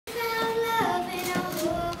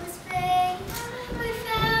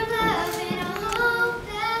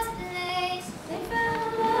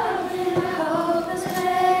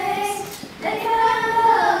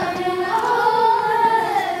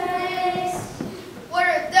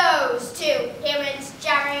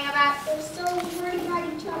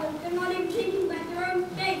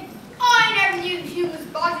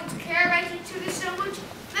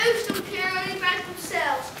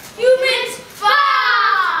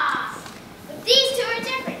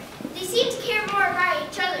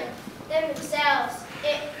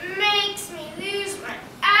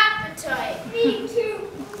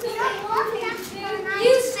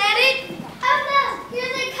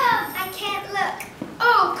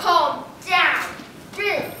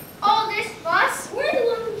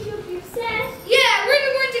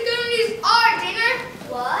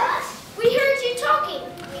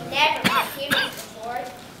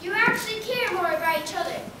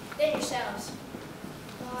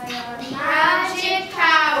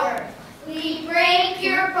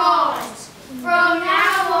From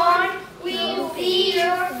now on, we'll be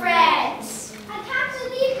your friends. I can't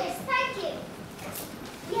believe this. Thank you.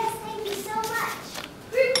 Yes, thank you so much.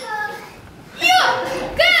 Group hug. You!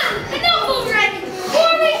 Go! Enough already!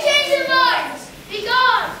 Before we change your minds! Be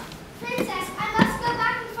gone! Princess, I must go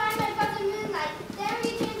back and find my brother Moonlight. Then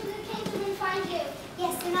return to the kingdom and find you.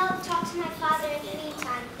 Yes, and I'll talk to my father in the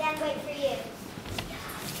meantime. Then wait for you.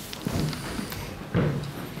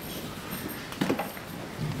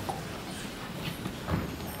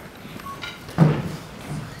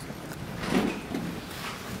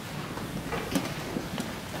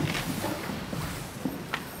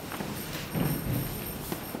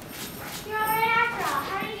 You're all right after all.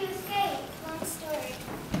 How did you escape? Long story.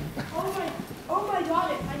 Oh my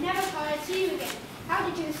daughter, I never thought I'd see you again. How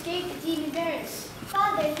did you escape the demon bears?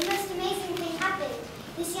 Father, the most amazing thing happened.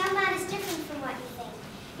 This young man is different from what you think.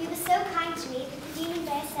 He was so kind to me that the demon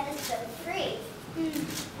bear set us both free.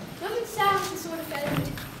 Doesn't sound like the sort of fellow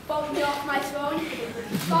who'd bump me off my throne.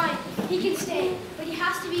 Fine, he can stay, but he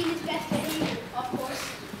has to be in his best behavior, of course.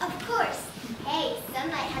 Of course. Hey,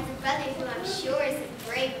 Sunlight has a brother who I'm sure is as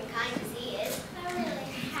brave and kind as he is. Oh, really?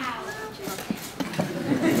 How?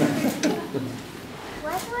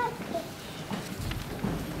 What?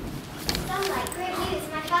 Sunlight, great news.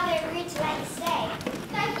 My father agreed to let you stay.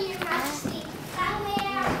 Thank you, Your Majesty. That way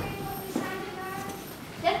our agreement will be signed tomorrow.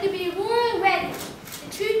 Let there be a royal wedding. The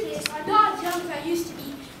truth is, I'm not as young as I used to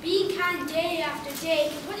be. Being canned day after day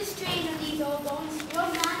can put a strain on these old bones.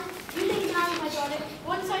 Young man, you take marry my daughter.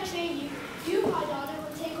 Once I train you, you, my daughter,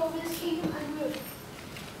 will take over this kingdom and rule.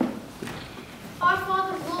 Our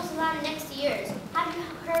father rules the land next to yours. Have you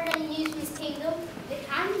heard any news from his kingdom? The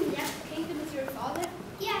kingdom, yes, the kingdom is your father.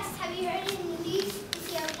 Yes. Have you heard any news? Is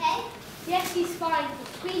he okay? Yes, he's fine.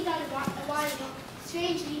 The queen died a while ago.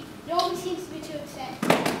 Strangely, no one seems to be too upset.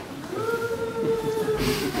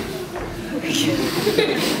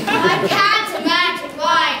 I can't imagine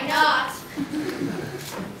why not.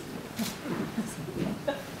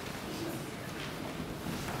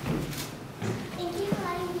 Thank you for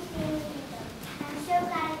letting me stay in the kingdom. I'm so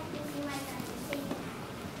glad I can see my brother safe.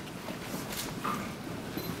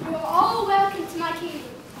 You are all welcome to my kingdom.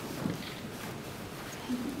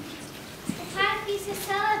 It's time for you to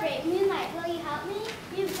celebrate. Moonlight, will you help me?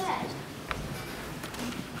 You bet.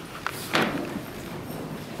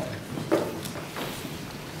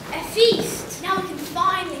 A feast! Now we can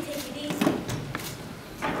finally take it easy.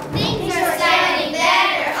 Things are getting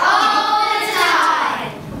better all the time.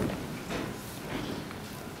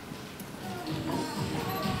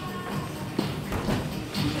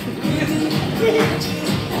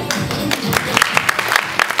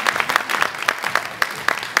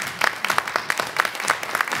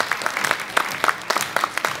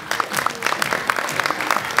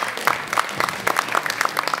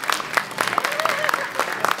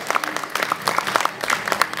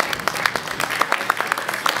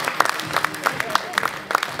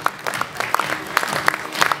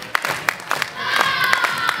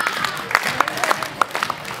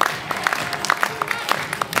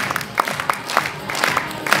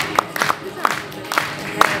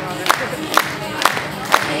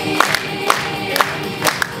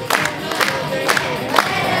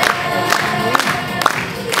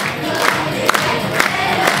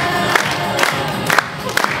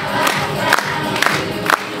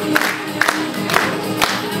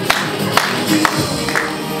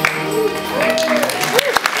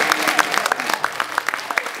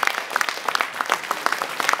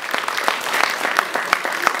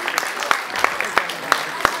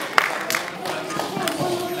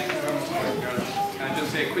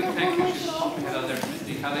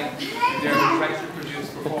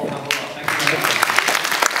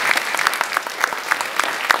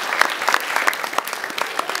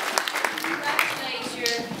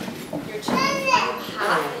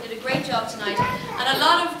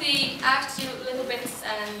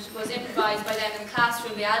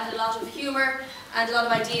 And a lot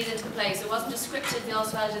of ideas into the play, so it wasn't just scripted, they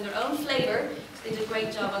also added in their own flavour, so they did a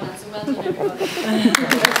great job on that, so well done everybody.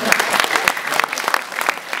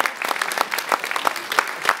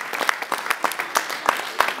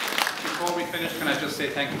 Before we finish, can I just say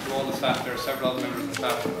thank you to all the staff. There are several other members of the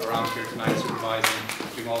staff around here tonight supervising,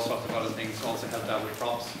 doing all sorts of other things, also helped out with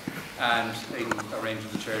props and even arranging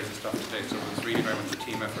the chairs and stuff today, so it was really very much a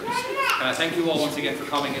team effort. And I thank you all once again for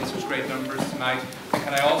coming in such great numbers tonight. And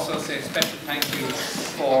can I also say a special thank you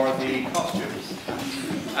for the costumes.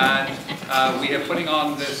 And we are putting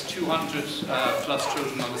on this 200 plus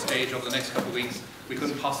children on the stage over the next couple of weeks. We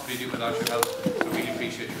couldn't possibly do it without your help, so really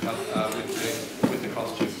appreciate your help with the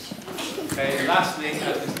costumes. Okay, and lastly,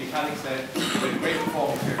 as Mr. Kelly said, we had a great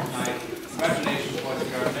performance here tonight. Congratulations.